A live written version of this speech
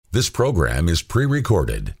This program is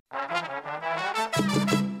pre-recorded.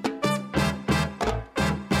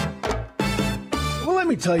 Well, let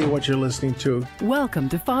me tell you what you're listening to. Welcome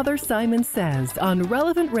to Father Simon Says on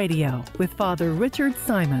Relevant Radio with Father Richard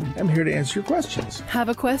Simon. I'm here to answer your questions. Have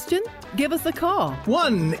a question? Give us a call.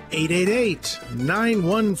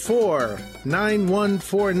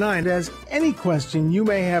 1-888-914-9149. As any question you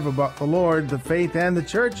may have about the Lord, the faith, and the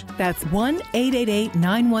church. That's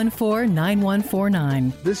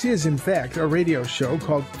 1-888-914-9149. This is, in fact, a radio show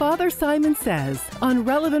called Father Simon Says on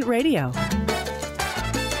Relevant Radio.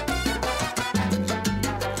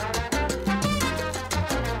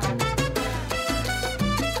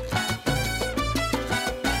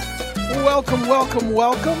 Welcome, welcome,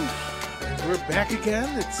 welcome. We're back again.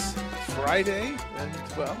 It's Friday, and,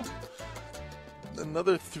 well,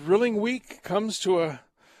 another thrilling week comes to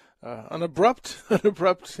an abrupt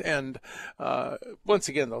end. Once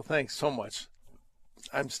again, though, thanks so much.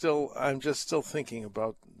 I'm just still thinking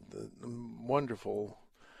about the wonderful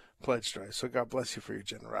pledge drive. So God bless you for your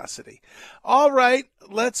generosity. All right,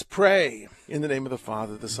 let's pray. In the name of the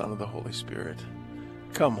Father, the Son, and the Holy Spirit.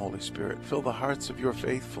 Come, Holy Spirit, fill the hearts of your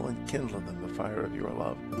faithful and kindle in them the fire of your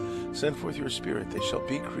love. Send forth your Spirit, they shall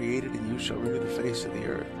be created, and you shall renew the face of the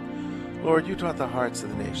earth. Lord, you taught the hearts of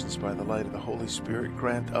the nations by the light of the Holy Spirit.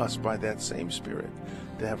 Grant us by that same Spirit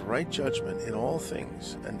to have right judgment in all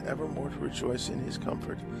things, and evermore to rejoice in his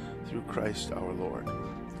comfort through Christ our Lord.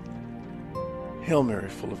 Hail Mary,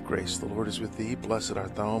 full of grace, the Lord is with thee. Blessed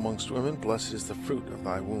art thou amongst women, blessed is the fruit of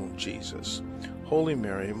thy womb, Jesus. Holy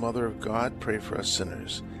Mary, Mother of God, pray for us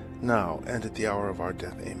sinners, now and at the hour of our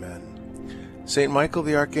death. Amen. Saint Michael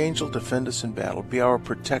the Archangel, defend us in battle. Be our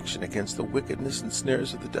protection against the wickedness and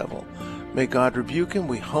snares of the devil. May God rebuke him,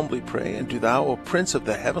 we humbly pray. And do thou, O Prince of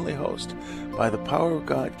the heavenly host, by the power of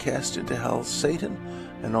God, cast into hell Satan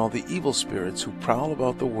and all the evil spirits who prowl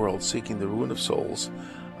about the world, seeking the ruin of souls.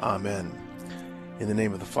 Amen. In the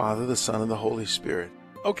name of the Father, the Son, and the Holy Spirit.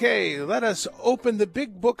 Okay, let us open the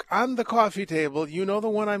big book on the coffee table. You know the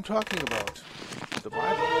one I'm talking about, the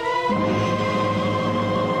Bible.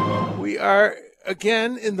 We are,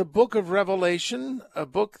 again, in the book of Revelation, a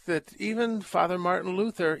book that even Father Martin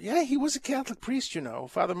Luther, he was a Catholic priest, you know.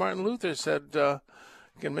 Father Martin Luther said,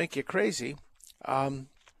 can make you crazy.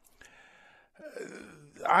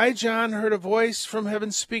 I, John, heard a voice from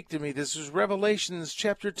heaven speak to me. This is Revelations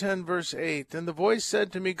chapter 10, verse 8. And the voice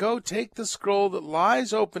said to me, Go, take the scroll that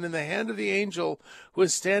lies open in the hand of the angel who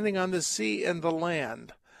is standing on the sea and the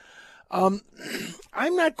land. I'm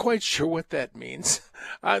not quite sure what that means.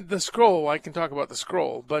 The scroll, I can talk about the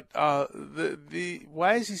scroll, but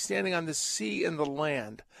why is he standing on the sea and the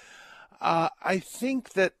land? I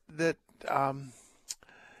think that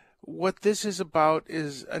what this is about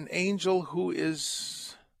is an angel who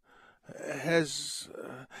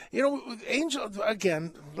angel,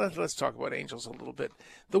 again, let's talk about angels a little bit.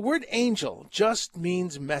 The word angel just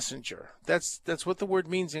means messenger. That's what the word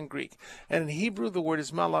means in Greek. And in Hebrew, the word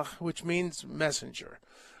is malach, which means messenger.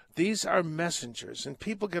 These are messengers, and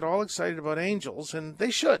people get all excited about angels, and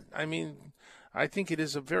they should. I mean, I think it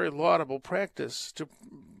is a very laudable practice to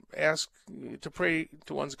pray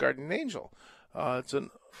to one's guardian angel. It's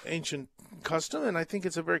an ancient custom, and I think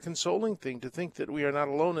it's a very consoling thing to think that we are not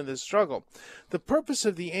alone in this struggle. The purpose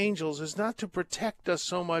of the angels is not to protect us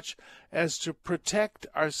so much as to protect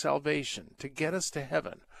our salvation, to get us to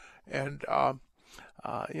heaven. And,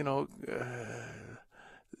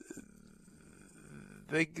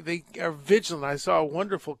 they are vigilant. I saw a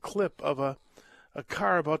wonderful clip of a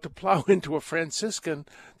car about to plow into a Franciscan.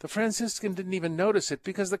 The Franciscan didn't even notice it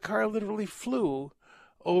because the car literally flew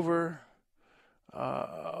over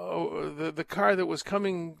the car that was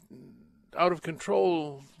coming out of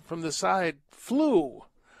control from the side flew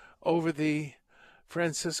over the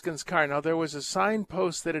Franciscan's car. Now, there was a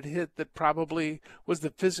signpost that it hit that probably was the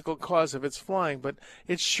physical cause of its flying, but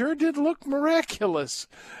it sure did look miraculous.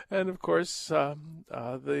 And, of course,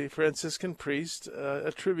 the Franciscan priest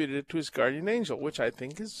attributed it to his guardian angel, which I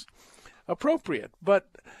think is appropriate. But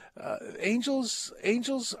angels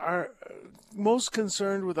are most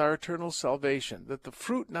concerned with our eternal salvation, that the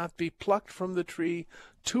fruit not be plucked from the tree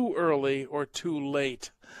too early or too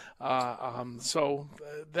late. So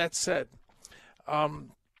that said,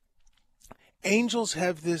 angels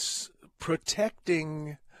have this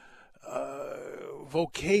protecting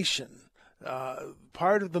vocation.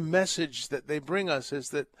 Part of the message that they bring us is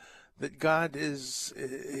that God has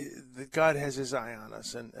his eye on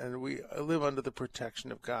us, and we live under the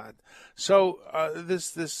protection of God. So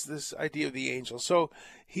this idea of the angel. So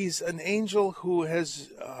he's an angel who has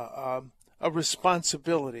a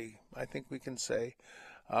responsibility, I think we can say,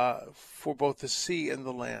 for both the sea and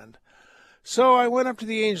the land. So I went up to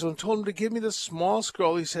the angel and told him to give me the small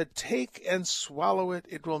scroll. He said, "Take and swallow it.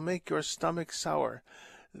 It will make your stomach sour."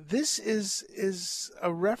 This is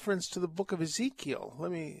a reference to the book of Ezekiel.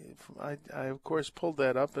 I of course pulled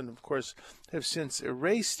that up and of course have since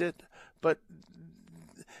erased it. But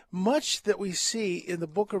much that we see in the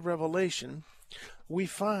book of Revelation, we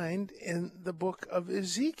find in the book of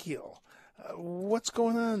Ezekiel. What's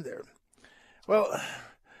going on there? Well,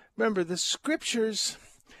 remember the scriptures.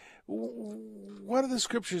 What are the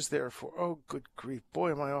scriptures there for? Oh, good grief.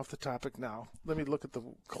 Boy, am I off the topic now. Let me look at the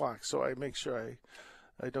clock so I make sure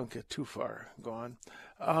I don't get too far gone.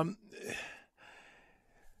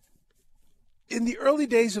 In the early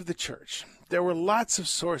days of the church, there were lots of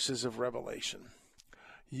sources of revelation.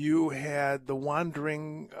 You had the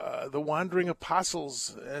wandering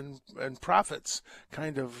apostles and prophets,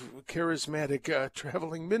 kind of charismatic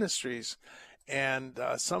traveling ministries, and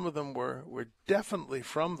some of them were definitely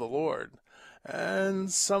from the Lord,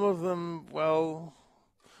 and some of them, well,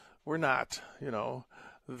 were not.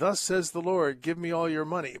 Thus says the Lord, give me all your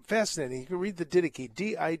money. Fascinating. You can read the Didache,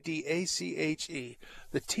 Didache,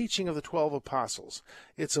 the Teaching of the 12 Apostles.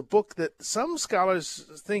 It's a book that some scholars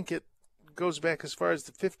think it goes back as far as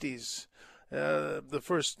the 50s.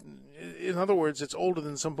 In other words, it's older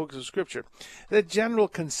than some books of Scripture. The general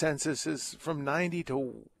consensus is from 90 to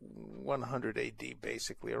 100 AD,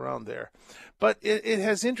 basically, around there. But it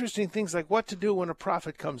has interesting things like what to do when a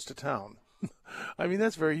prophet comes to town. I mean,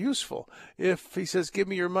 that's very useful. If he says, give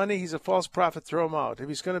me your money, he's a false prophet, throw him out. If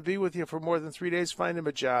he's going to be with you for more than 3 days, find him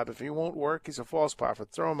a job. If he won't work, he's a false prophet,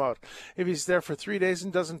 throw him out. If he's there for 3 days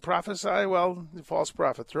and doesn't prophesy, well, false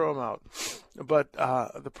prophet, throw him out. But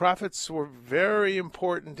the prophets were very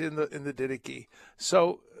important in the Didache.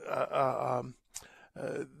 So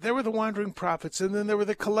there were the wandering prophets, and then there were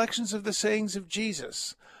the collections of the sayings of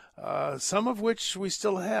Jesus. Some of which we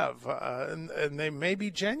still have, and they may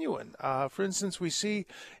be genuine. For instance, we see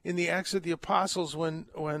in the Acts of the Apostles when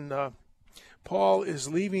Paul is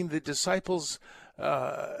leaving the disciples,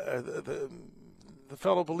 the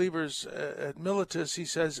fellow believers at Miletus, he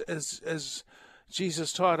says, as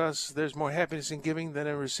Jesus taught us, there's more happiness in giving than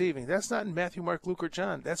in receiving. That's not in Matthew, Mark, Luke, or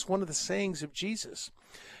John. That's one of the sayings of Jesus.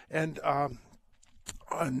 And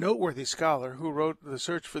a noteworthy scholar who wrote The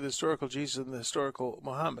Search for the Historical Jesus and the Historical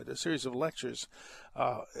Muhammad, a series of lectures,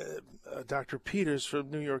 Dr. Peters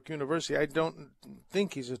from New York University. I don't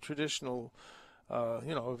think he's a traditional,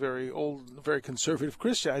 a very old, very conservative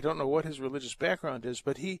Christian. I don't know what his religious background is,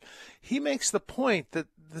 but he makes the point that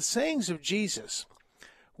the sayings of Jesus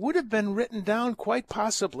would have been written down quite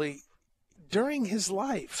possibly during his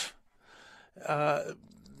life.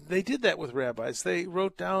 They did that with rabbis. They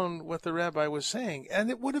wrote down what the rabbi was saying, and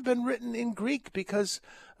it would have been written in Greek because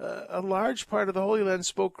a large part of the Holy Land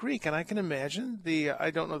spoke Greek. And I can imagine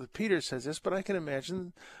I don't know that Peter says this, but I can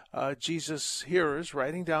imagine Jesus' hearers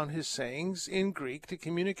writing down his sayings in Greek to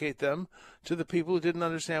communicate them to the people who didn't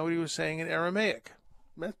understand what he was saying in Aramaic.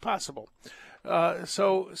 That's possible.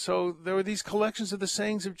 So there were these collections of the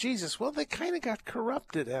sayings of Jesus. Well, they kind of got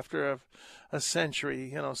corrupted after a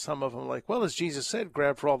century. Some of them like, well, as Jesus said,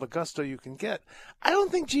 grab for all the gusto you can get. I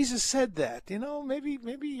don't think Jesus said that. Maybe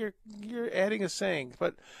you're adding a saying,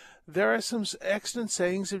 but there are some excellent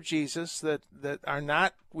sayings of Jesus that are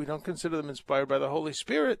not. We don't consider them inspired by the Holy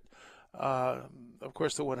Spirit. Of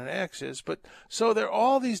course, the one in Acts is, but so there are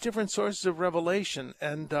all these different sources of revelation,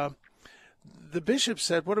 and the bishop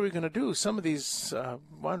said, what are we going to do? Some of these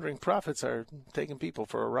wandering prophets are taking people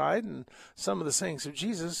for a ride, and some of the sayings of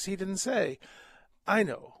Jesus he didn't say. I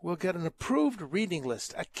know. We'll get an approved reading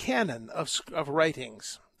list, a canon of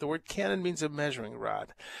writings. The word canon means a measuring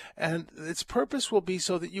rod. And its purpose will be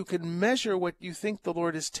so that you can measure what you think the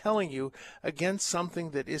Lord is telling you against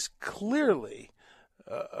something that is clearly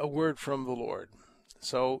a word from the Lord.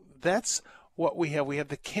 So that's what we have. We have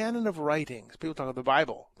the canon of writings. People talk about the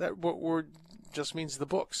Bible. That word just means the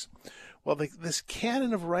books. Well, this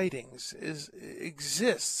canon of writings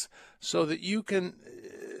exists so that you can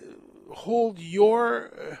hold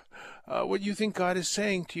your what you think God is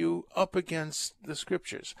saying to you up against the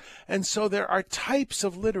Scriptures. And so there are types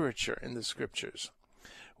of literature in the Scriptures.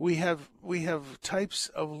 We have types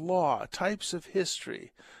of law, types of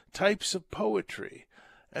history, types of poetry,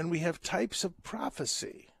 and we have types of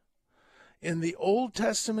prophecy. In the Old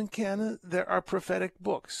Testament canon, there are prophetic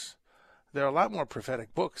books. There are a lot more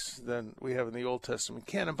prophetic books than we have in the Old Testament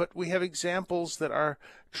canon, but we have examples that are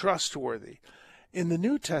trustworthy. In the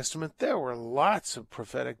New Testament, there were lots of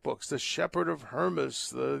prophetic books. The Shepherd of Hermas,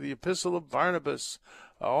 the Epistle of Barnabas,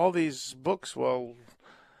 all these books, well,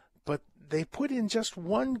 but they put in just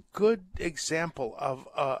one good example of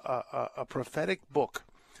a prophetic book,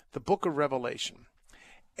 the book of Revelation.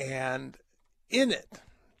 And in it,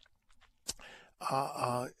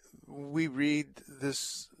 we read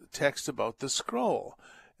this text about the scroll.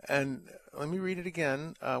 And let me read it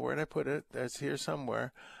again. Where did I put it? It's here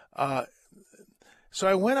somewhere. So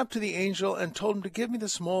I went up to the angel and told him to give me the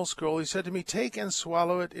small scroll. He said to me, "Take and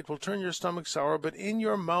swallow it. It will turn your stomach sour, but in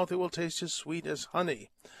your mouth it will taste as sweet as honey."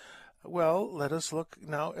 Well, let us look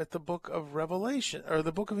now at the book of Revelation, or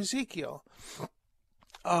the book of Ezekiel.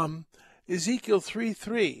 Ezekiel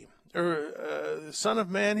 3:3. Son of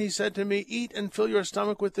man, he said to me, "Eat and fill your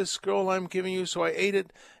stomach with this scroll I'm giving you." So I ate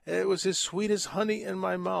it. It was as sweet as honey in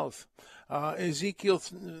my mouth. Ezekiel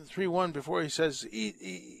 3:1, before he says,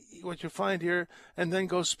 eat what you find here, and then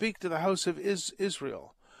go speak to the house of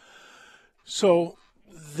Israel. So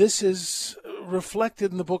this is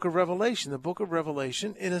reflected in the book of Revelation. The book of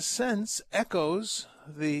Revelation, in a sense, echoes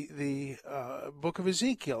the book of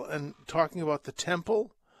Ezekiel, and talking about the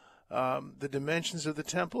temple, the dimensions of the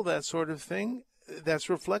temple, that sort of thing. That's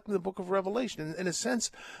reflected in the book of Revelation. In a sense,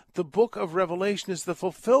 the book of Revelation is the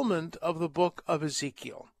fulfillment of the book of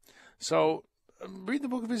Ezekiel. So read the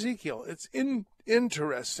book of Ezekiel. It's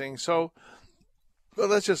interesting. So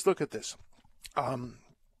let's just look at this.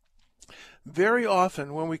 Very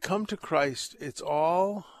often when we come to Christ, it's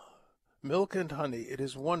all milk and honey. It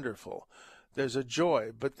is wonderful. There's a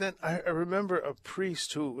joy. But then I remember a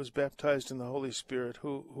priest who was baptized in the Holy Spirit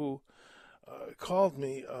who called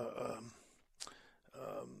me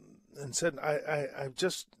and said, I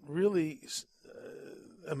just really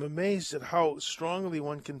am amazed at how strongly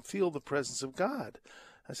one can feel the presence of God.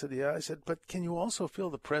 I said, yeah. I said, but can you also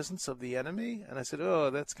feel the presence of the enemy? And I said,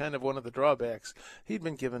 oh, that's kind of one of the drawbacks. He'd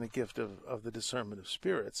been given a gift of the discernment of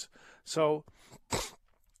spirits. So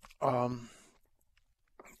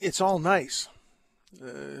it's all nice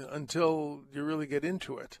until you really get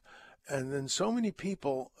into it. And then so many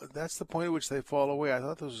people, that's the point at which they fall away. I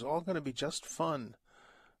thought this was all going to be just fun.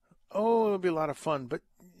 Oh, it'll be a lot of fun, but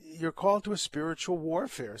you're called to a spiritual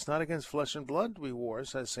warfare. It's not against flesh and blood we war,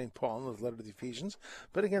 says St. Paul in the letter to the Ephesians,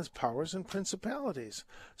 but against powers and principalities.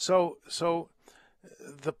 So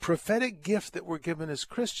the prophetic gift that we're given as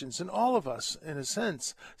Christians, and all of us, in a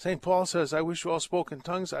sense, St. Paul says, "I wish you all spoke in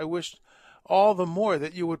tongues. I wish all the more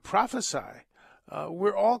that you would prophesy."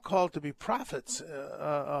 We're all called to be prophets,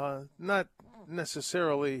 not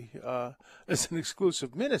necessarily as an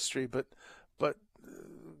exclusive ministry, but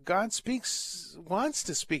God wants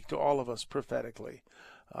to speak to all of us prophetically.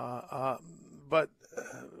 But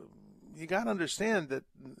you got to understand that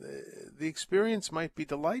the experience might be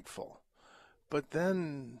delightful, but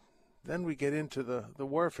then we get into the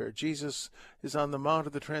warfare. Jesus is on the Mount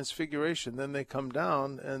of the Transfiguration. Then they come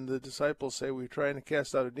down, and the disciples say, "We tried to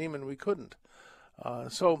cast out a demon, we couldn't."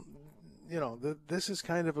 So, this is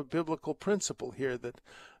kind of a biblical principle here that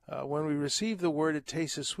when we receive the word, it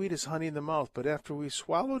tastes as sweet as honey in the mouth. But after we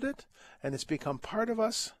swallowed it and it's become part of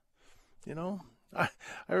us, I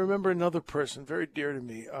remember another person very dear to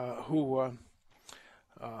me who,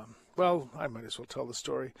 I might as well tell the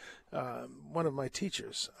story. One of my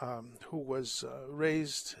teachers who was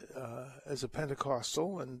raised as a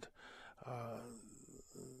Pentecostal and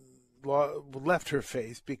left her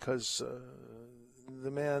faith because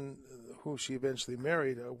the man who she eventually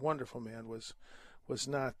married, a wonderful man, was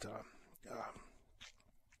not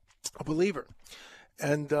a believer.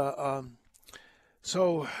 And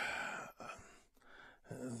so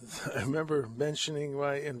I remember mentioning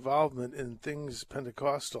my involvement in things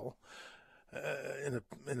Pentecostal in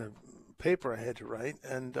a paper I had to write,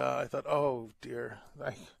 and I thought, oh dear,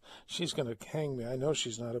 she's going to hang me. I know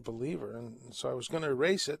she's not a believer, and so I was going to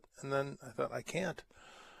erase it, and then I thought, I can't.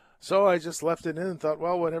 So I just left it in and thought,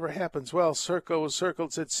 well, whatever happens. Well, circle was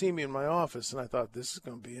circled, said, "See me in my office." And I thought, this is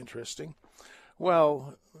going to be interesting.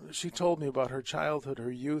 Well, she told me about her childhood,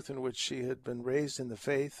 her youth, in which she had been raised in the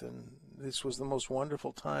faith, and this was the most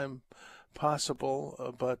wonderful time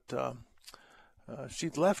possible, but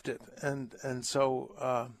she'd left it. And so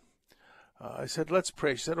I said, "Let's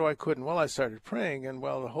pray." She said, "Oh, I couldn't." Well, I started praying, and,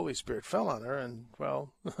 the Holy Spirit fell on her, and,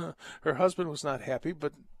 her husband was not happy,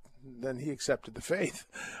 but then he accepted the faith.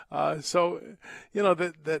 So,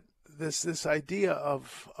 that this idea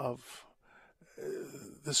of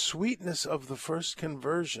the sweetness of the first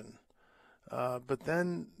conversion, but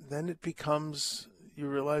then it becomes, you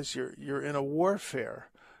realize you're in a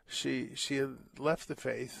warfare. She had left the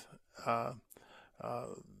faith,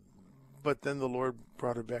 but then the Lord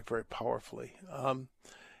brought her back very powerfully.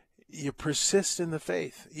 You persist in the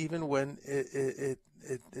faith, even when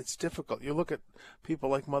it's difficult. You look at people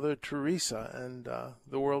like Mother Teresa, and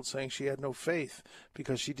the world saying she had no faith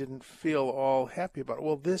because she didn't feel all happy about it.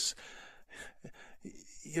 Well, this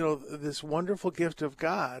wonderful gift of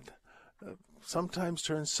God sometimes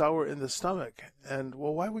turns sour in the stomach. And,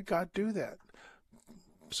 well, why would God do that?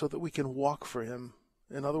 So that we can walk for him.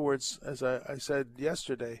 In other words, as I said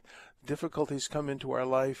yesterday, difficulties come into our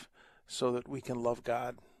life so that we can love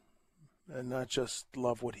God and not just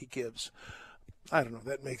love what he gives. I don't know if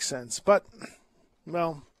that makes sense. But,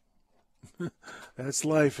 well, that's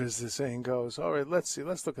life, as the saying goes. All right, let's see.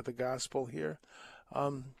 Let's look at the gospel here.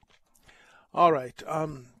 All right.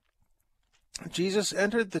 Jesus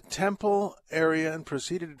entered the temple area and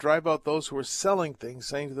proceeded to drive out those who were selling things,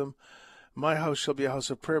 saying to them, "My house shall be a house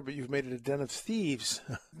of prayer, but you've made it a den of thieves."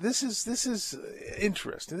 This is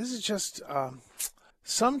interesting. This is just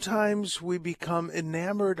sometimes we become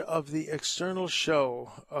enamored of the external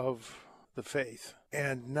show of the faith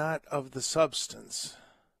and not of the substance.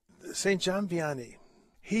 St. John Vianney,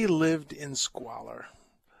 he lived in squalor.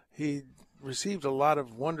 He received a lot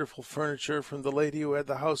of wonderful furniture from the lady who had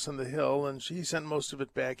the house on the hill, and she sent most of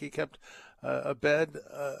it back. He kept a bed,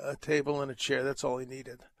 a table, and a chair. That's all he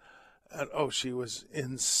needed. And, she was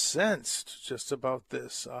incensed just about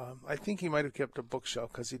this. I think he might have kept a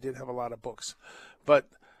bookshelf because he did have a lot of books. But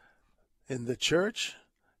in the church,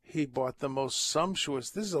 he bought the most sumptuous.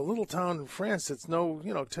 This is a little town in France that's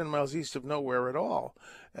 10 miles east of nowhere at all.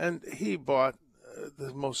 And he bought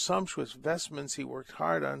the most sumptuous vestments. He worked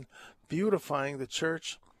hard on beautifying the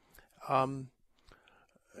church.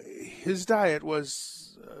 His diet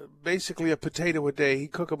was basically a potato a day.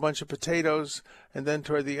 He'd cook a bunch of potatoes, and then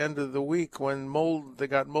toward the end of the week, when they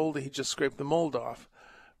got moldy, he'd just scrape the mold off.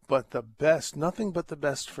 But the best, nothing but the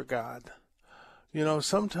best for God.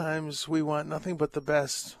 Sometimes we want nothing but the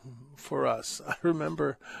best for us. I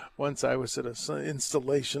remember once I was at an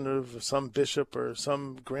installation of some bishop or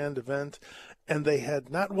some grand event, and they had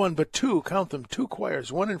not one but two, count them, two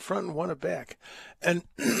choirs, one in front and one at back. And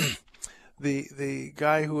the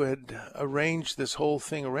guy who had arranged this whole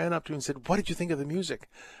thing ran up to him and said, "What did you think of the music?"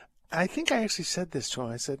 I think I actually said this to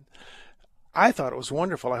him. I said, "I thought it was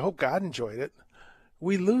wonderful. I hope God enjoyed it."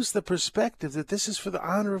 We lose the perspective that this is for the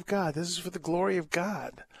honor of God. This is for the glory of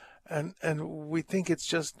God. And we think it's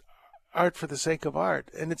just art for the sake of art,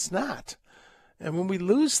 and it's not. And when we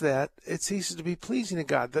lose that, it ceases to be pleasing to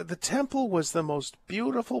God. The temple was the most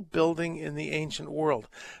beautiful building in the ancient world.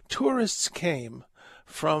 Tourists came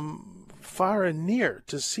from far and near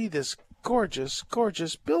to see this gorgeous,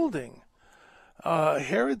 gorgeous building.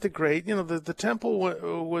 Herod the Great, the temple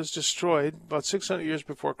was destroyed about 600 years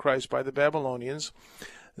before Christ by the Babylonians.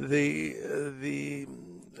 The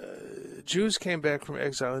Jews came back from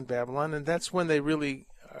exile in Babylon, and that's when they really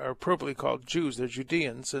are appropriately called Jews. They're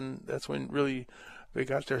Judeans, and that's when really they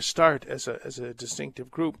got their start as a distinctive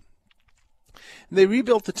group. And they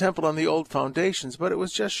rebuilt the temple on the old foundations, but it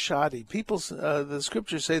was just shoddy. The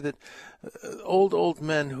scriptures say that old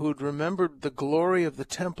men who'd remembered the glory of the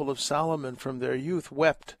temple of Solomon from their youth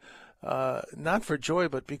wept, not for joy,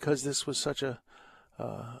 but because this was such a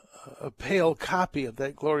pale copy of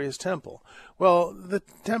that glorious temple. Well, the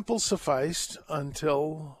temple sufficed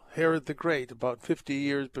until Herod the Great, about 50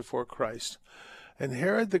 years before Christ. And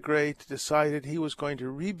Herod the Great decided he was going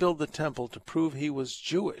to rebuild the temple to prove he was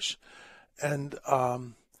Jewish. And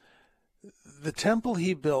the temple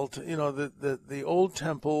he built, the old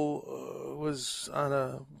temple was on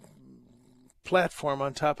a platform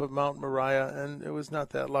on top of Mount Moriah, and it was not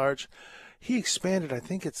that large. He expanded, I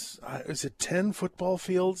think is it 10 football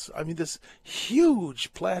fields? I mean, this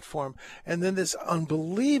huge platform, and then this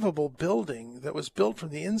unbelievable building that was built from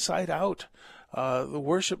the inside out. The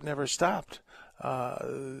worship never stopped.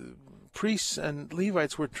 Priests and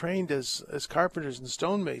Levites were trained as carpenters and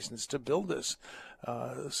stonemasons to build this,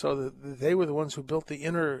 so that they were the ones who built the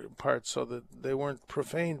inner parts so that they weren't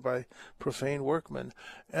profaned by profane workmen.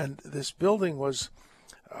 And this building was,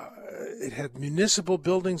 it had municipal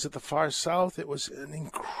buildings at the far south. It was an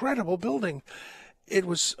incredible building. It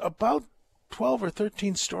was about 12 or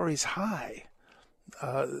 13 stories high,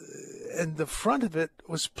 and the front of it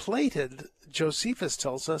was plated, Josephus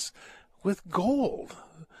tells us, with gold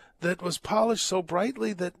that was polished so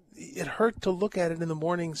brightly that it hurt to look at it in the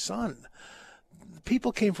morning sun.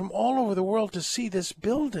 People came from all over the world to see this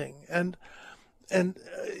building, and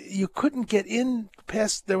you couldn't get in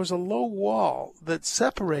past. There was a low wall that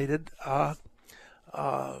separated the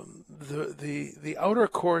outer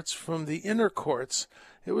courts from the inner courts.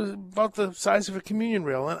 It was about the size of a communion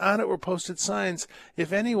rail, and on it were posted signs.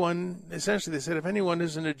 If anyone, essentially they said, if anyone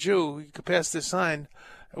isn't a Jew, you could pass this sign,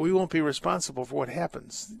 We won't be responsible for what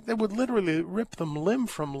happens. They would literally rip them limb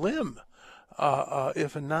from limb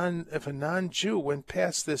if a non-Jew went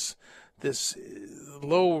past this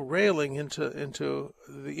low railing into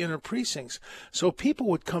the inner precincts. So people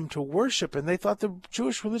would come to worship, and they thought the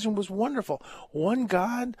Jewish religion was wonderful. One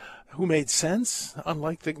God who made sense,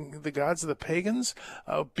 unlike the gods of the pagans,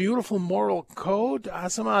 a beautiful moral code,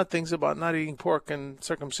 some odd things about not eating pork and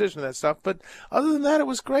circumcision and that stuff, but other than that, it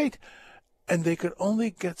was great. And they could only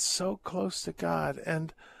get so close to God,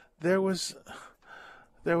 and there was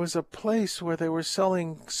a place where they were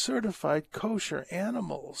selling certified kosher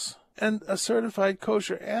animals. And a certified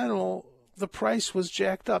kosher animal, the price was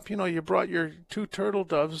jacked up. You know, you brought your 2 turtle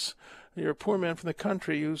doves, you're a poor man from the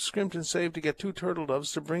country, you scrimped and saved to get 2 turtle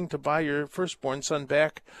doves to buy your firstborn son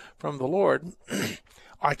back from the Lord.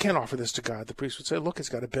 I can't offer this to God. The priest would say, look, it's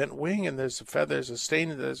got a bent wing, and there's a feather, there's a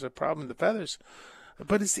stain, there's a problem in the feathers.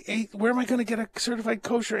 But it's the 8th. Where am I going to get a certified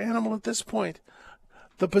kosher animal at this point?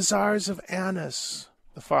 The bazaars of Annas,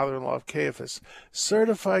 the father-in-law of Caiaphas,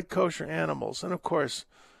 certified kosher animals. And, of course,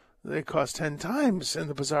 they cost 10 times in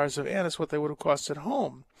the bazaars of Annas what they would have cost at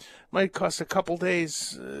home. Might cost a couple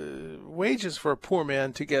days' wages for a poor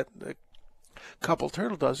man to get a couple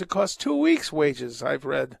turtle doves. It costs 2 weeks' wages, I've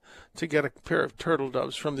read, to get a pair of turtle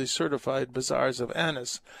doves from the certified bazaars of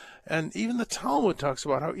Annas. And even the Talmud talks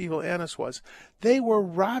about how evil Annas was. They were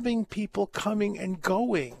robbing people coming and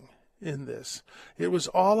going in this. It was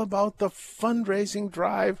all about the fundraising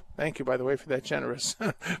drive. Thank you, by the way, for that generous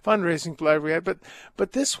fundraising drive we had.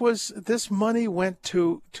 But this money went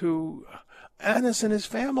to Annas and his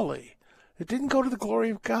family. It didn't go to the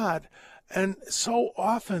glory of God. And so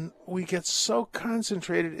often we get so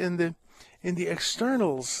concentrated in the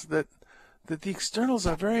externals that the externals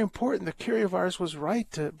are very important. The Kyrie of ours was right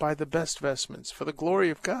to buy the best vestments for the glory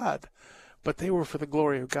of God, but they were for the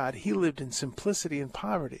glory of God. He lived in simplicity and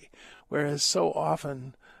poverty, whereas so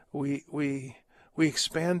often we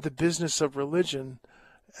expand the business of religion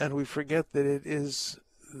and we forget that it is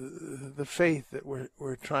the faith that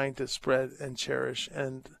we're trying to spread and cherish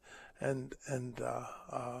and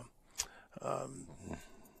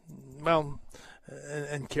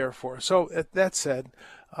care for. So that said,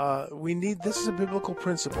 this is a biblical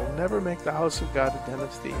principle. Never make the house of God a den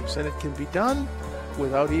of thieves. And it can be done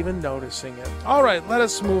without even noticing it. All right, let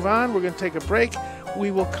us move on. We're going to take a break. We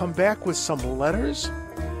will come back with some letters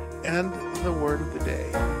and the word of the day.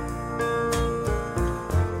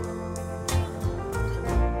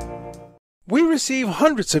 We receive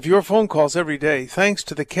hundreds of your phone calls every day thanks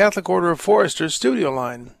to the Catholic Order of Foresters studio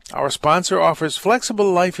line. Our sponsor offers flexible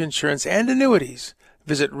life insurance and annuities.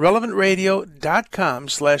 Visit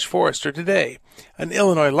relevantradio.com/Forester today. An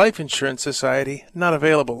Illinois Life Insurance Society, not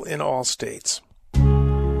available in all states.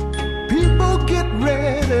 People get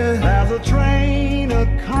ready, there's a train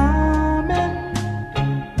a-coming.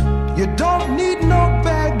 You don't need no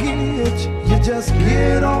baggage, you just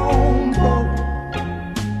get on board.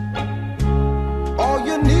 All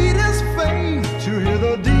you need is faith to hear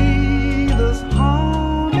the dealers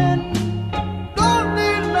humming. Don't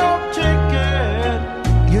need no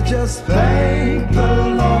ticket, you just thank the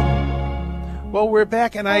Lord. Well, we're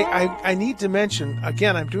back, and I need to mention,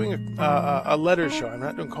 again, I'm doing a letter show. I'm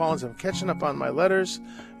not doing call-ins. I'm catching up on my letters,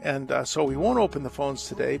 and so we won't open the phones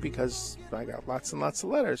today because I got lots and lots of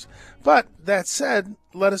letters. But that said,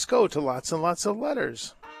 let us go to lots and lots of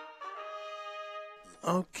letters.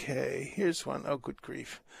 Okay, here's one. Oh, good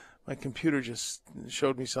grief. My computer just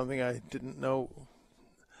showed me something I didn't know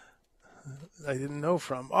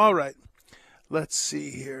from. All right, let's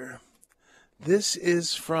see here. This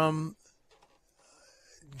is from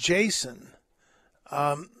Jason.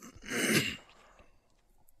 And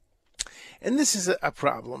this is a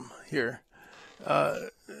problem here.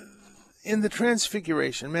 In the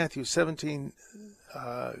Transfiguration, Matthew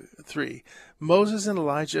 17:3, Moses and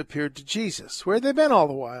Elijah appeared to Jesus. Where had they been all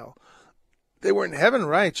the while? They were in heaven,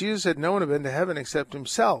 right? Jesus said no one had been to heaven except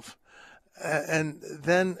himself. And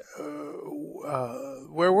then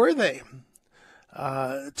where were they?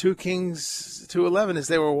 2 Kings 2:11, as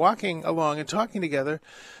they were walking along and talking together,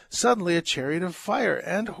 suddenly a chariot of fire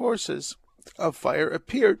and horses of fire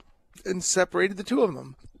appeared and separated the two of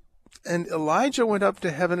them. And Elijah went up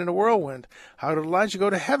to heaven in a whirlwind. How did Elijah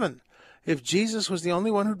go to heaven if Jesus was the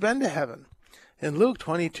only one who'd been to heaven? In Luke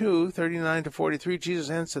 22:39-43, Jesus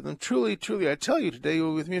answered them, "Truly, truly, I tell you, today you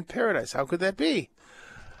will be with me in paradise." How could that be?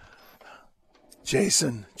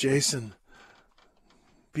 Jason,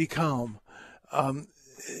 be calm.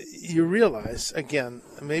 You realize, again,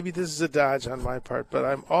 maybe this is a dodge on my part, but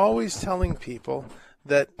I'm always telling people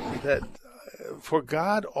that for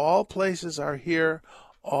God, all places are here,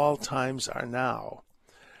 all times are now.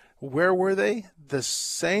 Where were they? The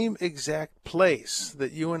same exact place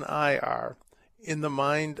that you and I are, in the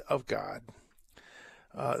mind of God.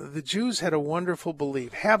 The Jews had a wonderful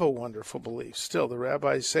belief, have a wonderful belief still. The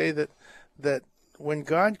rabbis say that when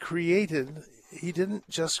God created, he didn't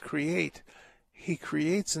just create, he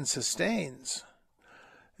creates and sustains.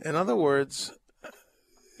 In other words,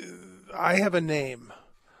 I have a name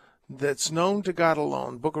that's known to God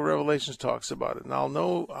alone. Book of Revelations talks about it, and I'll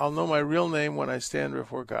know my real name when I stand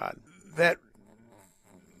before God. That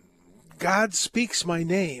God speaks my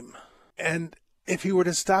name, and if he were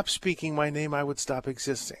to stop speaking my name, I would stop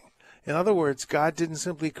existing. In other words, God didn't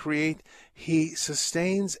simply create, he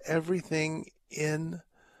sustains everything in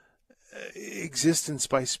existence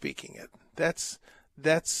by speaking it. That's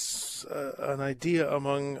an idea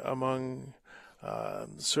among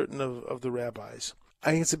certain of the rabbis.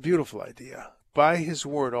 I think it's a beautiful idea. By his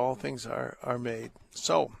word, all things are made.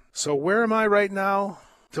 So where am I right now?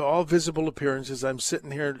 To all visible appearances, I'm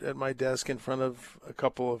sitting here at my desk in front of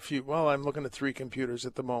I'm looking at 3 computers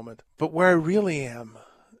at the moment. But where I really am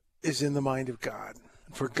is in the mind of God.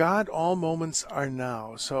 For God, all moments are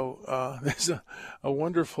now. So there's a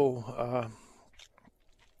wonderful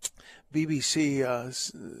BBC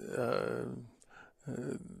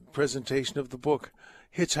presentation of the book,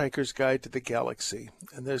 Hitchhiker's Guide to the Galaxy.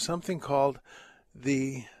 And there's something called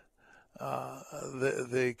the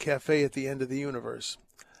cafe at the end of the universe.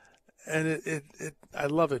 And I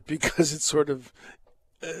love it because it sort of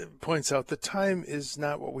points out that time is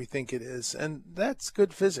not what we think it is. And that's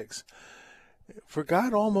good physics. For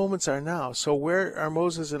God, all moments are now. So where are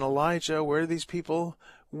Moses and Elijah? Where are these people?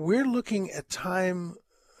 We're looking at time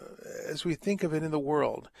as we think of it in the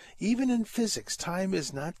world. Even in physics, time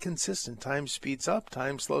is not consistent. Time speeds up,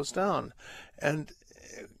 time slows down. And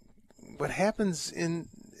what happens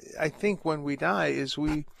I think when we die is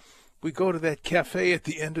we go to that cafe at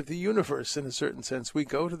the end of the universe, in a certain sense. We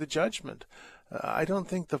go to the judgment. I don't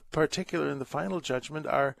think the particular and the final judgment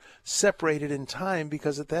are separated in time,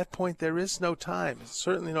 because at that point there is no time. It's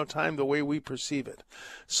certainly no time the way we perceive it.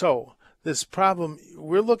 So this problem,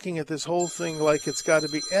 we're looking at this whole thing like it's got to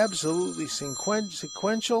be absolutely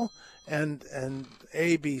sequential and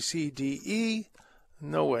A, B, C, D, E.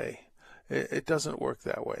 No way. It doesn't work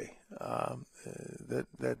that way.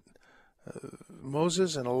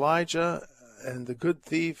 Moses and Elijah and the good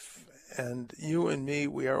thief and you and me,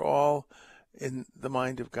 we are all in the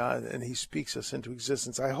mind of God, and he speaks us into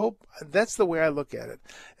existence. I hope that's the way I look at it.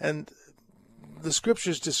 And the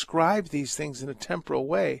scriptures describe these things in a temporal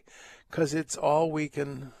way, because it's all we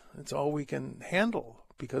can handle,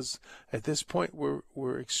 because at this point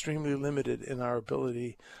we're extremely limited in our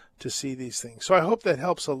ability to see these things. So I hope that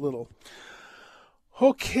helps a little.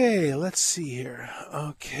 Okay, let's see here.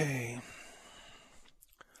 Okay,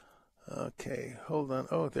 hold on.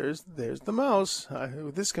 Oh, there's the mouse.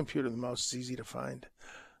 With this computer, the mouse is easy to find.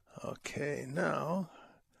 Okay, now,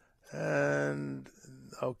 and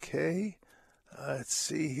okay, let's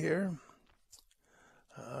see here.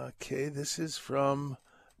 Okay, this is from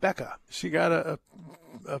Becca. She got a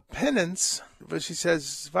penance, but she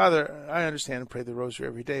says, Father, I understand and pray the rosary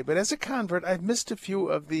every day, but as a convert, I've missed a few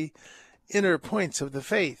of the inner points of the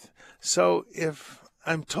faith. So if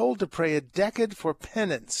I'm told to pray a decade for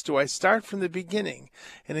penance, do I start from the beginning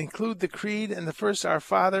and include the Creed and the first Our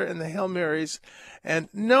Father and the Hail Marys? And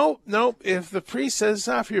no, if the priest says,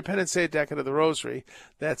 for your penance, say a decade of the Rosary,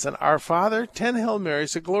 that's an Our Father, 10 Hail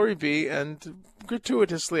Marys, a Glory Be, and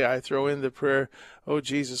gratuitously I throw in the prayer, Oh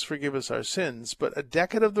Jesus, forgive us our sins. But a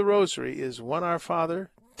decade of the Rosary is 1 Our Father,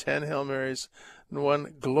 10 Hail Marys, and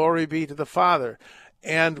 1 Glory Be to the Father.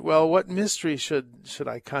 And, well, what mystery should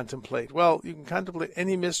I contemplate? Well, you can contemplate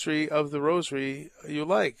any mystery of the Rosary you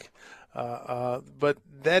like, but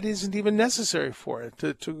that isn't even necessary for it.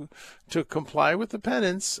 To comply with the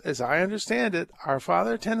penance, as I understand it, Our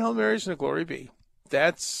Father, 10 Hail Marys, and a Glory Be.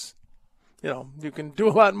 That's, you can do a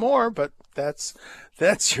lot more, but that's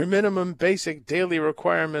your minimum basic daily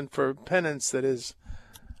requirement for penance. That is,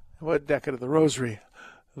 what decade of the Rosary?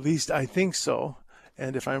 At least I think so.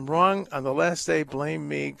 And if I'm wrong, on the last day, blame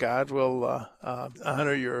me. God will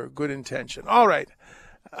honor your good intention. All right.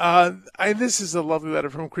 This is a lovely letter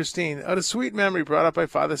from Christine. A sweet memory brought up by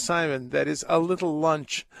Father Simon, that is a little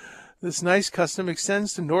lunch. This nice custom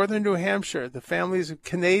extends to northern New Hampshire. The family is of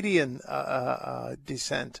Canadian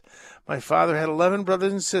descent. My father had 11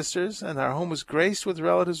 brothers and sisters, and our home was graced with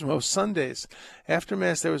relatives most Sundays. After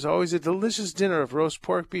Mass, there was always a delicious dinner of roast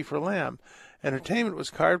pork, beef, or lamb. Entertainment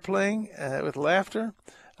was card playing with laughter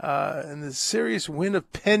and the serious win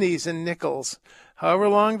of pennies and nickels. However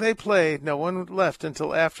long they played, no one left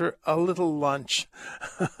until after a little lunch.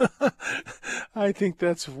 I think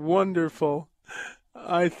that's wonderful.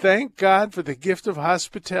 I thank God for the gift of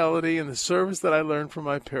hospitality and the service that I learned from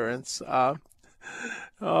my parents.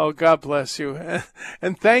 Oh, God bless you.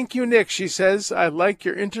 And thank you, Nick. She says, I like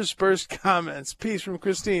your interspersed comments. Peace from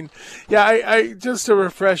Christine. Yeah, I just a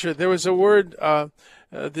refresher. There was a word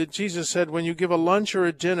that Jesus said, when you give a lunch or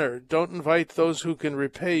a dinner, don't invite those who can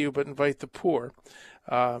repay you, but invite the poor.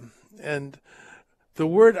 And the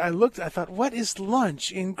word I thought, what is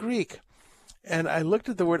lunch in Greek? And I looked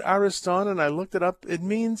at the word ariston, and I looked it up. It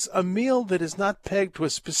means a meal that is not pegged to a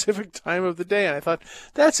specific time of the day. And I thought,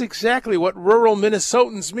 that's exactly what rural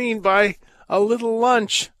Minnesotans mean by a little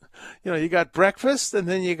lunch. You know, you got breakfast, and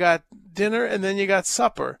then you got dinner, and then you got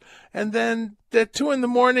supper. And then at 2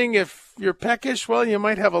 a.m, if you're peckish, well, you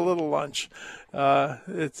might have a little lunch.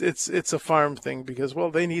 It's a farm thing because,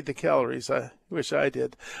 well, they need the calories. I wish I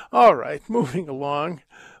did. All right, moving along.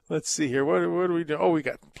 Let's see here. What do we do? Oh, we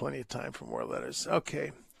got plenty of time for more letters.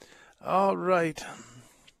 Okay. All right.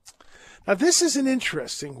 Now, this is an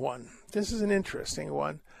interesting one.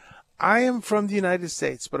 I am from the United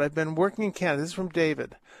States, but I've been working in Canada. This is from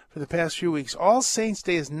David. For the past few weeks, All Saints'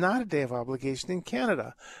 Day is not a day of obligation in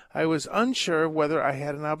Canada. I was unsure whether I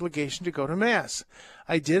had an obligation to go to Mass.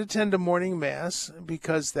 I did attend a morning Mass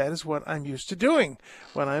because that is what I'm used to doing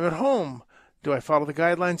when I'm at home. Do I follow the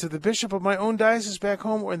guidelines of the bishop of my own diocese back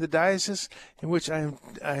home or in the diocese in which I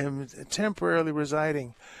am temporarily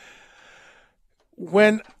residing?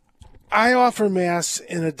 When I offer Mass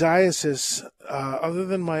in a diocese other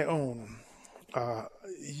than my own, I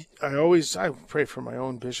pray for my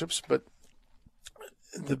own bishops, but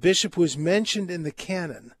the bishop who is mentioned in the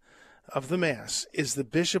canon of the Mass is the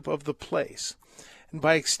bishop of the place. And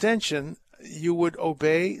by extension, you would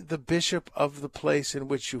obey the bishop of the place in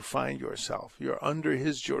which you find yourself. You're under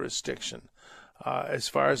his jurisdiction. As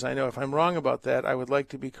far as I know, if I'm wrong about that, I would like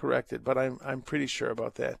to be corrected, but I'm pretty sure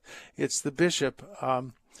about that. It's the bishop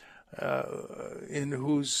in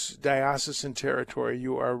whose diocesan territory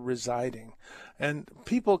you are residing. And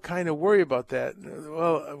people kind of worry about that.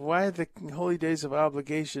 Well, why are the holy days of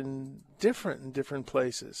obligation different in different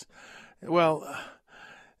places? Well,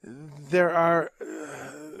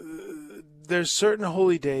 there's certain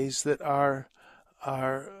holy days that are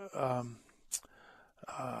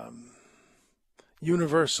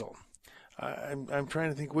universal. I'm trying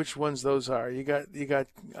to think which ones those are. You got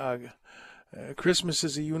Christmas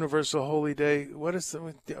is a universal holy day. What is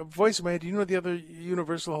the voice of my head? Do you know the other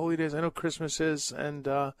universal holy days? I know Christmas is, and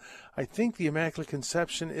I think the Immaculate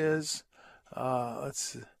Conception is. I'm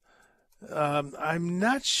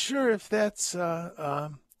not sure if that's.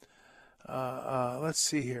 Let's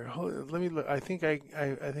see here. Let me look. I think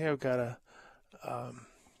I've got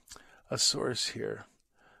a source here.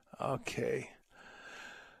 Okay.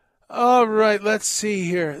 All right. Let's see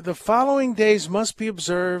here. The following days must be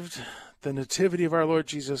observed: the Nativity of our Lord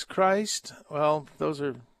Jesus Christ. Well, those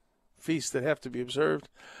are feasts that have to be observed,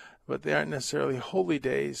 but they aren't necessarily holy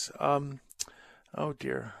days. Oh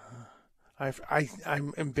dear.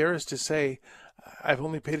 I'm embarrassed to say I've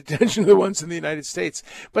only paid attention to the ones in the United States,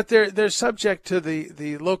 but they're subject to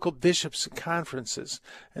the local bishops' conferences,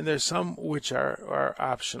 and there's some which are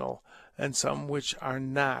optional and some which are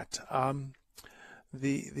not.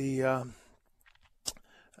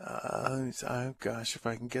 Gosh, if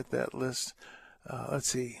I can get that list. Let's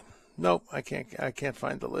see. Nope, I can't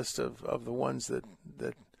find the list of the ones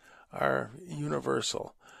that are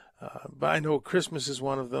universal. But I know Christmas is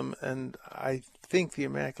one of them, and I think the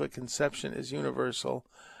Immaculate Conception is universal,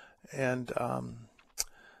 and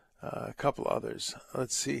a couple others.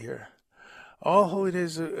 Let's see here. All holy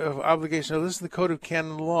days of obligation. Now, listen to the Code of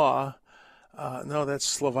Canon Law. No, that's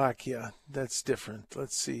Slovakia. That's different.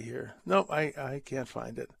 Let's see here. Nope, I can't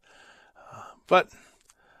find it. But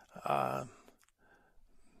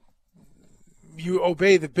you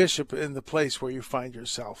obey the bishop in the place where you find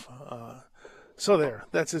yourself. So there,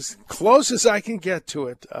 that's as close as I can get to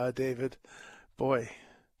it, David. Boy.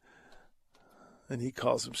 And he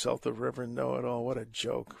calls himself the Reverend Know-It-All. What a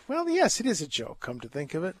joke. Well, yes, it is a joke, come to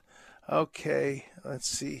think of it. Okay, let's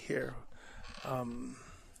see here.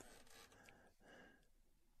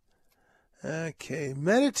 Okay,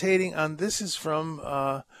 meditating on, this is from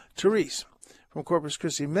Therese from Corpus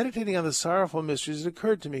Christi. Meditating on the sorrowful mysteries, it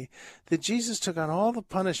occurred to me that Jesus took on all the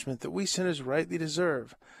punishment that we sinners rightly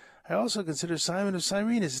deserve. I also consider Simon of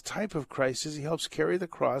Cyrene as a type of Christ, as he helps carry the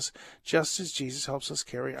cross, just as Jesus helps us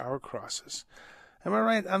carry our crosses. Am I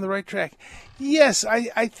right on the right track? Yes,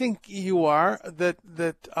 I think you are.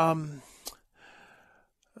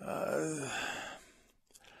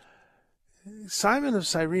 Simon of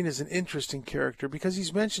Cyrene is an interesting character because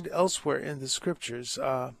he's mentioned elsewhere in the scriptures.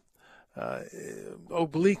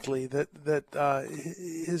 obliquely that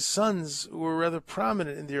his sons were rather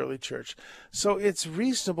prominent in the early church. So it's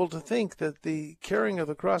reasonable to think that the carrying of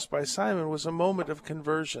the cross by Simon was a moment of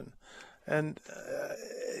conversion. And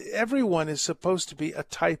everyone is supposed to be a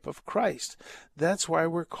type of Christ. That's why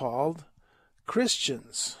we're called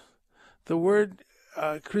Christians. The word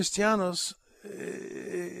Christianos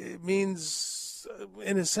means,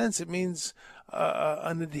 in a sense, it means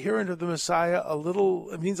an adherent of the Messiah.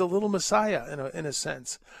 It means a little Messiah in a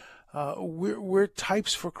sense. We're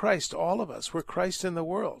types for Christ, all of us. We're Christ in the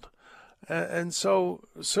world, and so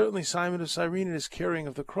certainly Simon of Cyrene and his carrying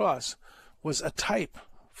of the cross was a type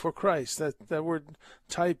for Christ. That word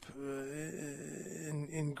type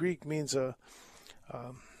in Greek means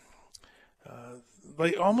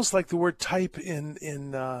almost like the word type in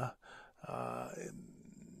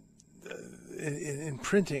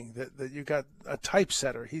printing, that you got a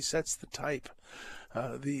typesetter. He sets the type,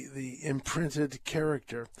 the imprinted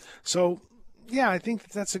character. So yeah, I think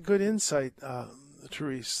that's a good insight,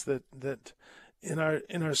 Therese, that in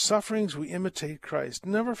our sufferings we imitate Christ.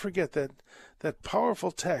 Never forget that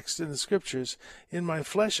powerful text in the scriptures, in my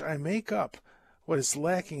flesh I make up what is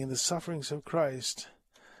lacking in the sufferings of Christ.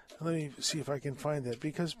 Let me see if I can find that,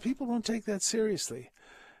 because people don't take that seriously.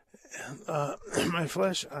 My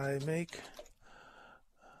flesh I make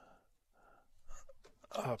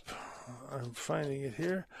up. I'm finding it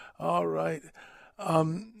here. All right.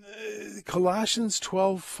 Colossians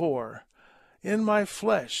 12:4. In my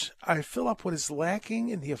flesh I fill up what is lacking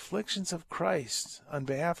in the afflictions of Christ on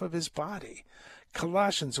behalf of his body.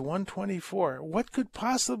 Colossians 1:24. What could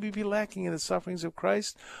possibly be lacking in the sufferings of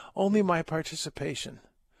Christ? Only my participation.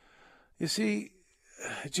 You see,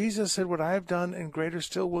 Jesus said, what I have done and greater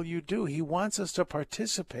still will you do. He wants us to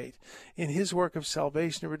participate in his work of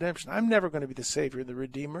salvation and redemption. I'm never going to be the Savior and the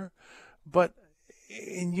Redeemer, but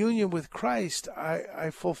in union with Christ,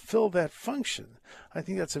 I fulfill that function. I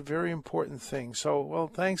think that's a very important thing. So, well,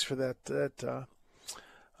 thanks for that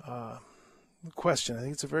question. I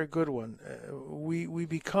think it's a very good one. We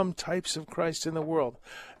become types of Christ in the world.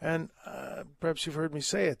 And perhaps you've heard me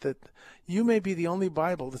say it, that you may be the only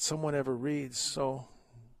Bible that someone ever reads. So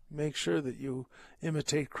make sure that you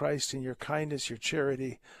imitate Christ in your kindness, your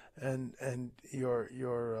charity, and your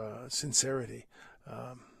sincerity.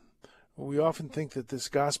 We often think that this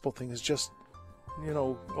gospel thing is just,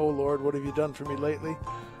 oh Lord, what have you done for me lately?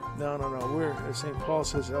 No. We're, as St. Paul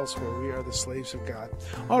says elsewhere, we are the slaves of God.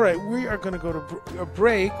 All right, we are going to go to a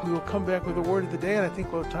break. We will come back with the word of the day, and I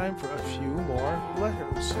think we'll have time for a few more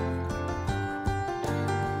letters.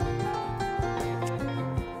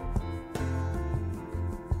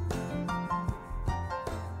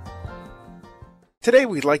 Today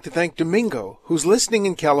we'd like to thank Domingo, who's listening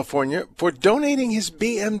in California, for donating his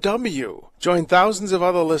BMW. Join thousands of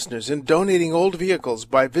other listeners in donating old vehicles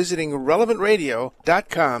by visiting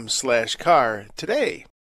relevantradio.com/car today.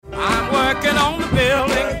 I'm working on the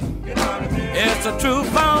building. It's a true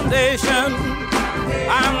foundation.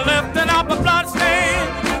 I'm lifting up a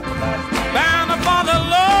bloodstained banner for the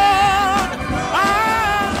Lord.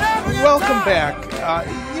 Welcome back.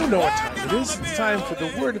 You know what time it is. It's time for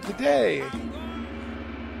the word of the day.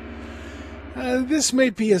 This may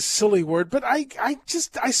be a silly word, but I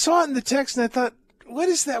saw it in the text and I thought, what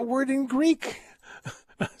is that word in Greek?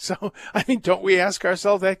 So, don't we ask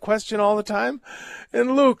ourselves that question all the time?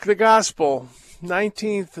 In Luke, the Gospel,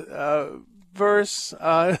 19th verse,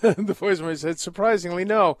 the voice said, surprisingly,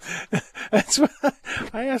 no. That's what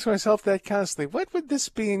I ask myself that constantly. What would this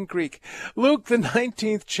be in Greek? Luke, the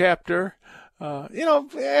 19th chapter.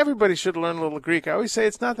 Everybody should learn a little Greek. I always say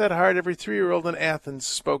it's not that hard. Every 3-year-old in Athens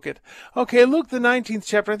spoke it. Okay, Luke, the 19th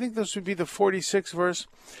chapter. I think this would be the 46th verse.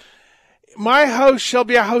 My house shall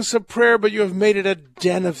be a house of prayer, but you have made it a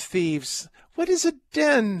den of thieves. What is a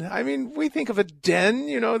den? We think of a den.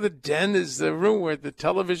 The den is the room where the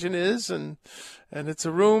television is, and it's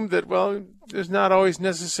a room that, is not always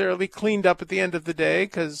necessarily cleaned up at the end of the day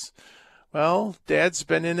because, Dad's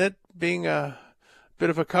been in it being a bit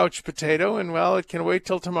of a couch potato, and it can wait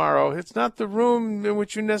till tomorrow. It's not the room in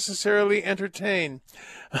which you necessarily entertain.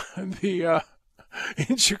 In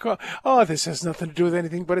Chicago, this has nothing to do with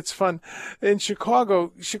anything, but it's fun. In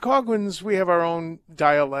Chicagoans, we have our own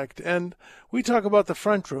dialect, and we talk about the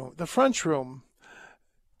front room.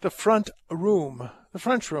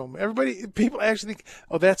 People actually think,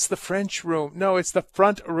 that's the French room. No, it's the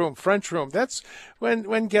front room. That's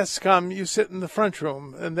when guests come, you sit in the front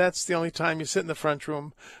room, and that's the only time you sit in the front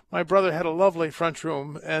room. My brother had a lovely front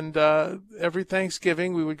room, and every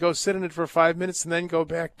Thanksgiving we would go sit in it for 5 minutes and then go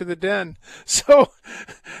back to the den. So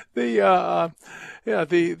so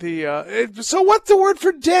what's the word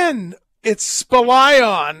for den? It's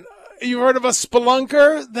spelion. You heard of a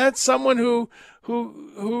spelunker? That's someone who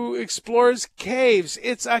explores caves.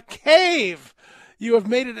 It's a cave. You have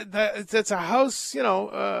made it. That's a house.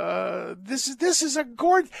 This is a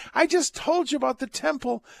gorgeous. I just told you about the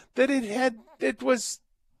temple that it was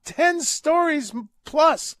 10 stories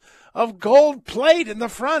plus of gold plate in the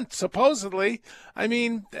front, supposedly. I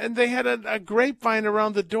mean, and they had a grapevine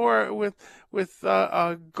around the door with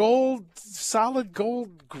solid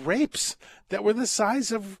gold grapes that were the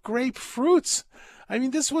size of grapefruits. I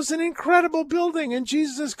mean, this was an incredible building, and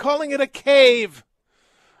Jesus is calling it a cave.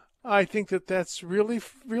 I think that's really,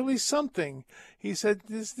 really something. He said,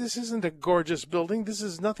 this isn't a gorgeous building. This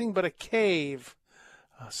is nothing but a cave.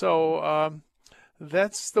 So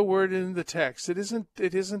that's the word in the text. It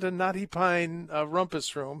isn't a knotty pine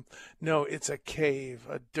rumpus room. No, it's a cave,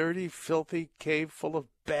 a dirty, filthy cave full of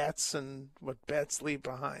bats and what bats leave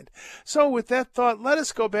behind. So with that thought, let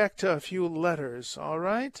us go back to a few letters, all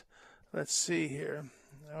right? Let's see here.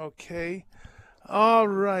 Okay. All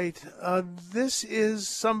right. This is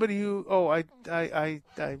somebody who, I read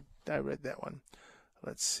that one.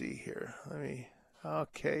 Let's see here.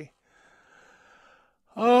 Okay.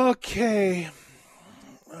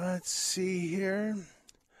 Let's see here.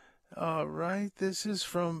 All right. This is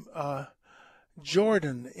from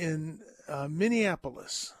Jordan in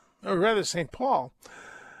Minneapolis, or rather St. Paul.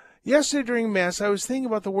 Yesterday during Mass, I was thinking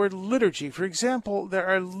about the word liturgy. For example, there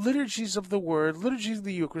are liturgies of the Word, liturgy of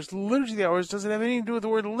the Eucharist, liturgy of the hours. Does it have anything to do with the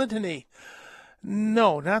word litany?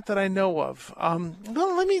 No, not that I know of.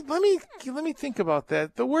 Well, let me think about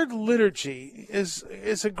that. The word liturgy is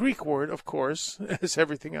a Greek word, of course, as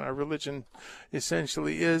everything in our religion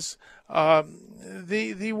essentially is.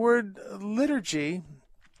 The word liturgy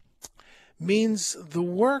means the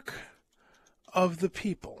work of the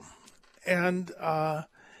people, and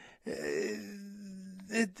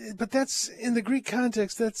but that's in the Greek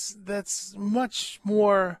context. That's much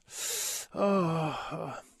more.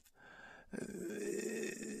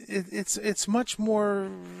 It's much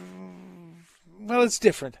more. Well, it's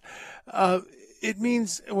different. It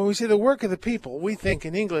means when we say the work of the people, we think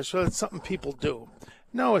in English, well, it's something people do.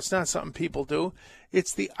 No, it's not something people do.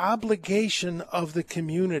 It's the obligation of the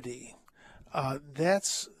community.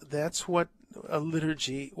 That's what a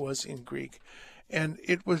liturgy was in Greek. And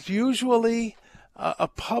it was usually a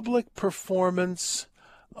public performance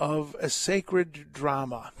of a sacred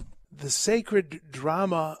drama. The sacred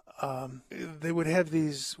drama, they would have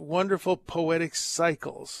these wonderful poetic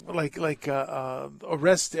cycles, like the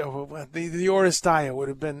Oresteia would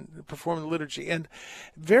have been performed in liturgy. And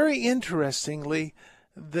very interestingly,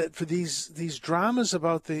 that for these dramas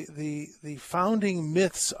about the founding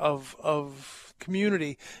myths of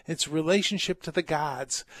community, its relationship to the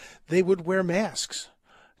gods, they would wear masks.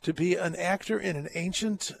 To be an actor in an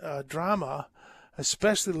ancient drama,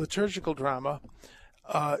 especially liturgical drama,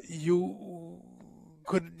 you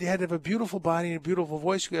had to have a beautiful body and a beautiful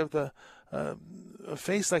voice. You have a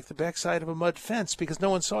face like the backside of a mud fence because no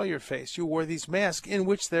one saw your face. You wore these masks in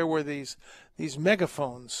which there were these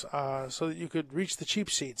megaphones so that you could reach the cheap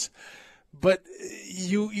seats. But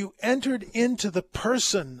you entered into the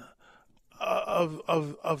person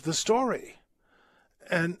of the story,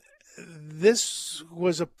 and this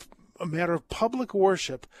was a matter of public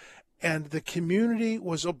worship, and the community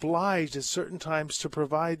was obliged at certain times to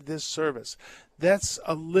provide this service. That's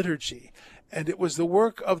a liturgy, and it was the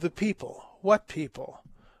work of the people. What people?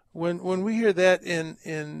 When we hear that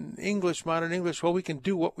in English, modern English, well, we can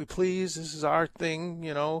do what we please. This is our thing,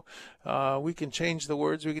 we can change the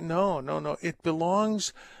words. No. It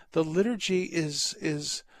belongs. The liturgy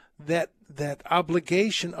is that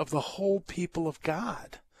obligation of the whole people of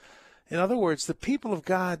God. In other words, the people of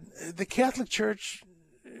God, the Catholic Church,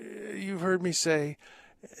 you've heard me say,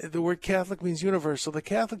 the word Catholic means universal. The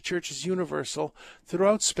Catholic Church is universal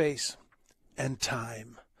throughout space and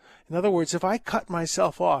time. In other words, if I cut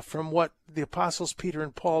myself off from what the apostles Peter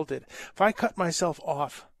and Paul did, if I cut myself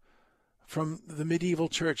off from the medieval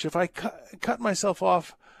church, if I cut myself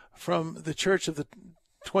off from the church of the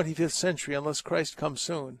 25th century, unless Christ comes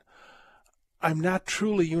soon, I'm not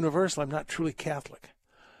truly universal. I'm not truly Catholic.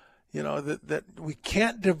 That we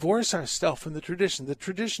can't divorce ourselves from the tradition. The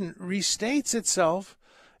tradition restates itself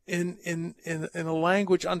in a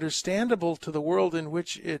language understandable to the world in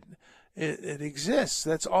which it exists.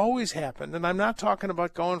 That's always happened. And I'm not talking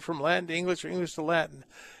about going from Latin to English or English to Latin,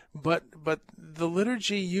 but the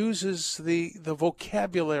liturgy uses the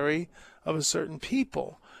vocabulary of a certain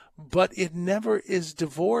people, but it never is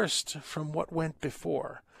divorced from what went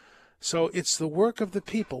before. So it's the work of the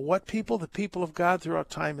people. What people? The people of God throughout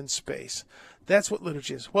time and space. That's what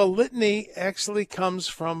liturgy is. Well, litany actually comes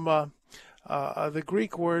from the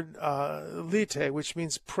Greek word lite, which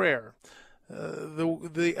means prayer.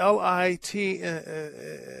 The L-I-T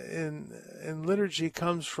in liturgy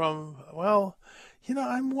comes from, well,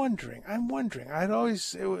 I'm wondering. I'd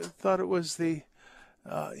always thought it was the,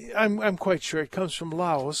 I'm quite sure it comes from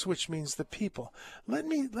Laos, which means the people. Let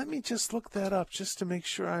me just look that up just to make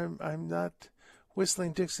sure I'm not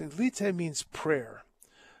whistling Dixie. Lite means prayer.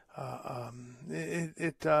 I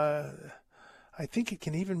think it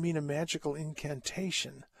can even mean a magical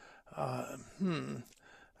incantation.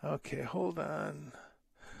 Okay, hold on.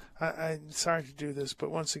 I'm sorry to do this, but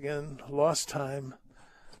once again, lost time.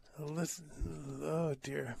 Oh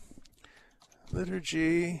dear.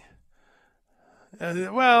 Liturgy.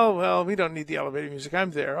 Well, we don't need the elevator music. I'm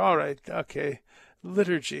there. All right. Okay.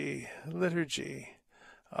 Liturgy.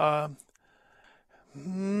 Oh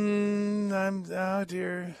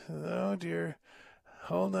dear.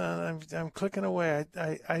 Hold on. I'm clicking away.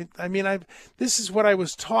 This is what I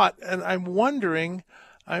was taught, and I'm wondering.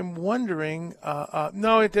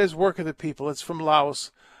 No, it is work of the people. It's from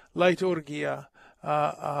Laos. Liturgia.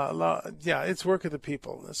 It's work of the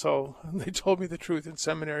people. So they told me the truth in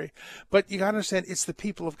seminary. But you got to understand, it's the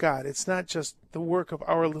people of God. It's not just the work of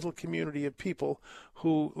our little community of people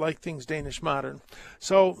who like things Danish modern.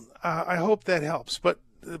 So I hope that helps. But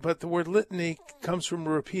the word litany comes from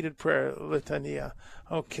repeated prayer, litania.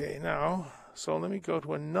 Okay, now, so let me go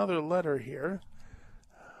to another letter here.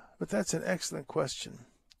 But that's an excellent question.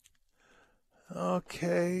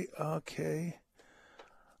 Okay.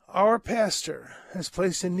 Our pastor has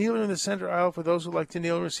placed a kneeler in the center aisle for those who like to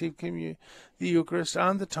kneel and receive the Eucharist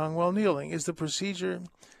on the tongue while kneeling. Is the procedure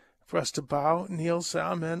for us to bow, kneel, say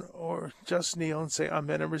Amen, or just kneel and say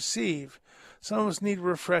Amen and receive? Some of us need a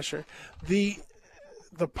refresher. The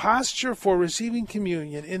posture for receiving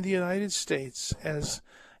communion in the United States, as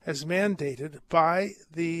mandated by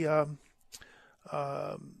the,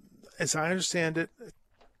 as I understand it,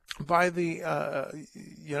 by the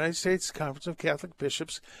United States Conference of Catholic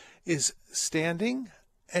Bishops, is standing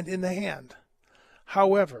and in the hand.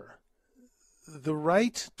 However, the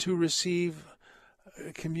right to receive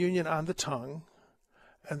communion on the tongue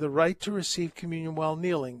and the right to receive communion while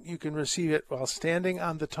kneeling, you can receive it while standing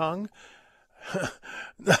on the tongue.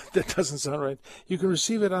 That doesn't sound right. You can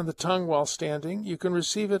receive it on the tongue while standing. You can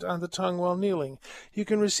receive it on the tongue while kneeling. You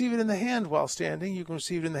can receive it in the hand while standing. You can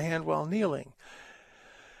receive it in the hand while kneeling.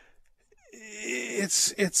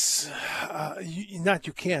 Not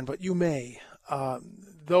you can, but you may.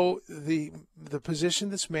 Though the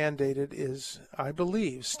position that's mandated is, I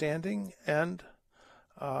believe, standing and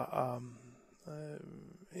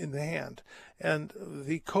in the hand. And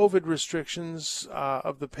the COVID restrictions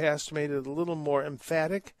of the past made it a little more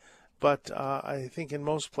emphatic, but I think in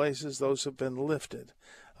most places those have been lifted.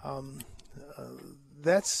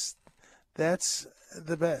 That's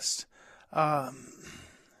the best.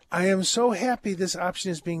 I am so happy this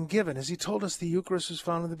option is being given. As he told us, the Eucharist was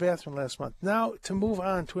found in the bathroom last month. Now, to move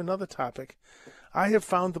on to another topic, I have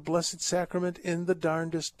found the Blessed Sacrament in the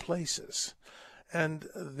darndest places. And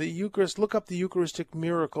the Eucharist, look up the Eucharistic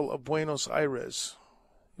miracle of Buenos Aires.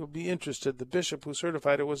 You'll be interested. The bishop who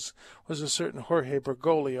certified it was a certain Jorge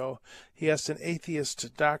Bergoglio. He asked an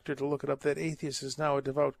atheist doctor to look it up. That atheist is now a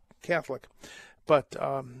devout Catholic. But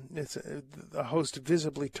it's a host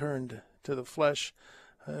visibly turned to the flesh,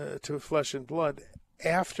 to flesh and blood,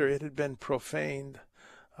 after it had been profaned.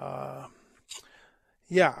 I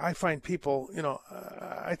find people,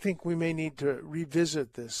 I think we may need to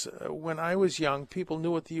revisit this. When I was young, people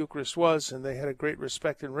knew what the Eucharist was, and they had a great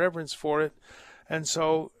respect and reverence for it. And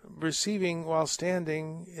so receiving while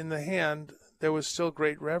standing in the hand, there was still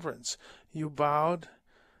great reverence. You bowed,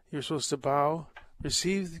 you're supposed to bow,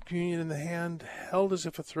 receive the communion in the hand, held as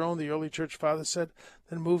if a throne, the early church father said,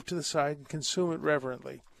 then move to the side and consume it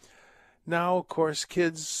reverently. Now, of course,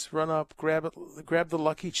 kids run up, grab the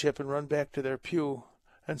lucky chip and run back to their pew,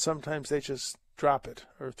 and sometimes they just drop it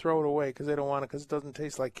or throw it away because they don't want it because it doesn't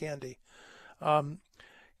taste like candy.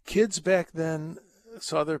 Kids back then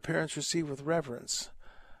saw their parents receive with reverence.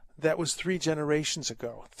 That was 3 generations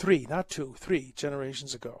ago. 3, not 2, 3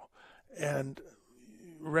 generations ago. And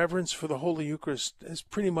reverence for the Holy Eucharist has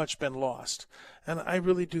pretty much been lost. And I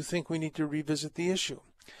really do think we need to revisit the issue.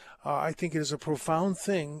 I think it is a profound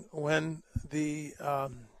thing when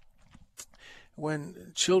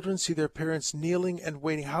when children see their parents kneeling and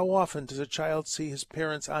waiting. How often does a child see his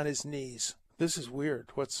parents on his knees? This is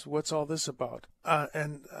weird. What's all this about?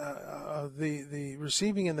 The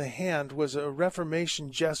receiving in the hand was a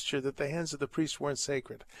Reformation gesture that the hands of the priest weren't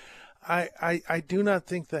sacred. I do not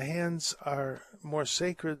think the hands are more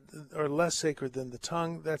sacred or less sacred than the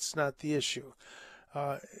tongue. That's not the issue.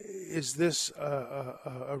 Is this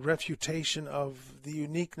a refutation of the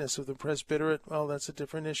uniqueness of the presbyterate? Well, that's a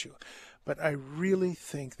different issue. But I really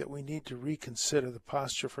think that we need to reconsider the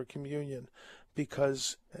posture for communion,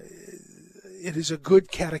 because it is a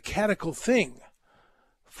good catechetical thing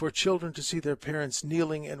for children to see their parents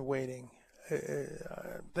kneeling and waiting.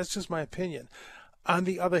 That's just my opinion. On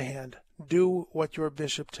the other hand, do what your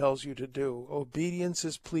bishop tells you to do. Obedience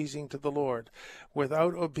is pleasing to the Lord.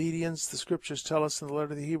 Without obedience, the scriptures tell us in the letter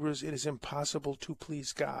to the Hebrews, it is impossible to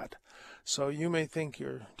please God. So you may think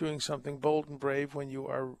you're doing something bold and brave when you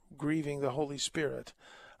are grieving the Holy Spirit.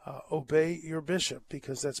 Obey your bishop,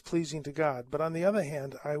 because that's pleasing to God. But on the other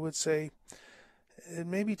hand, I would say it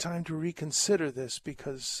may be time to reconsider this,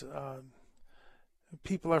 because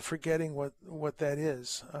people are forgetting what that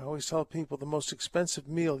is. I always tell people the most expensive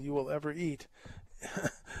meal you will ever eat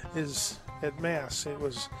is at Mass. It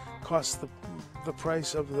cost the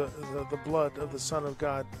price of the blood of the Son of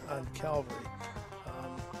God on Calvary.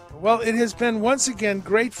 Well, it has been once again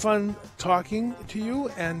great fun talking to you,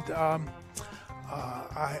 and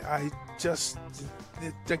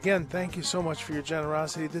again, thank you so much for your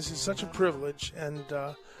generosity. This is such a privilege and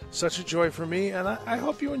such a joy for me, and I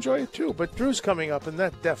hope you enjoy it too. But Drew's coming up, and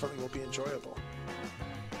that definitely will be enjoyable.